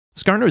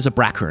Skarner is a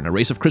Brackern, a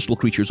race of crystal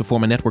creatures who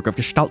form a network of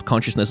gestalt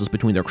consciousnesses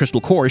between their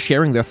crystal cores,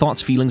 sharing their thoughts,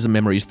 feelings, and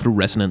memories through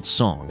resonant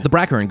song. The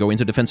Brackern go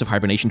into defensive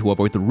hibernation to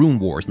avoid the rune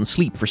wars and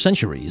sleep for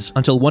centuries,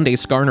 until one day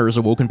Skarner is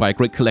awoken by a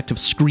great collective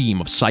scream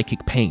of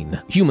psychic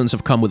pain. Humans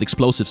have come with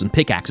explosives and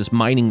pickaxes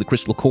mining the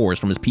crystal cores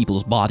from his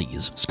people's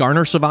bodies.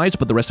 Skarner survives,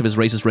 but the rest of his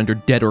race is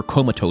rendered dead or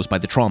comatose by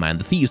the trauma, and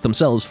the thieves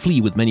themselves flee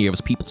with many of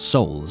his people's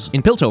souls.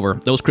 In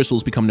Piltover, those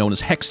crystals become known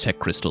as Hextech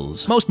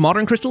crystals. Most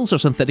modern crystals are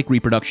synthetic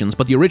reproductions,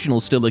 but the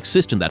originals still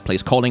exist in that place,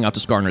 calling out to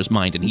Skarner's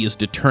mind, and he is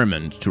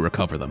determined to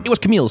recover them. It was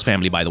Camille's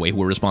family, by the way, who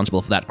were responsible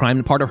for that crime,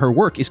 and part of her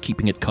work is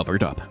keeping it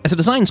covered up. As a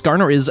design,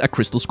 Skarner is a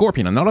crystal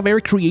scorpion, and not a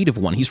very creative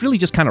one. He's really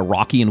just kind of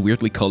rocky and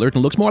weirdly colored,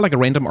 and looks more like a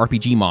random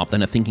RPG mob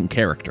than a thinking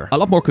character. A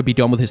lot more could be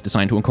done with his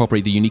design to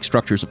incorporate the unique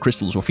structures of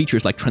crystals or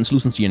features like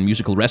translucency and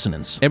musical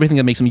resonance. Everything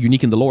that makes him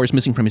unique in the lore is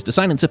missing from his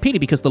design, and it's a pity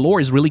because the lore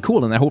is really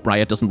cool, and I hope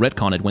Riot doesn't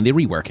retcon it when they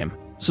rework him.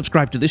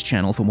 Subscribe to this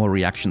channel for more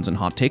reactions and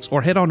hot takes,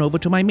 or head on over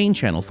to my main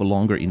channel for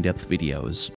longer in-depth videos.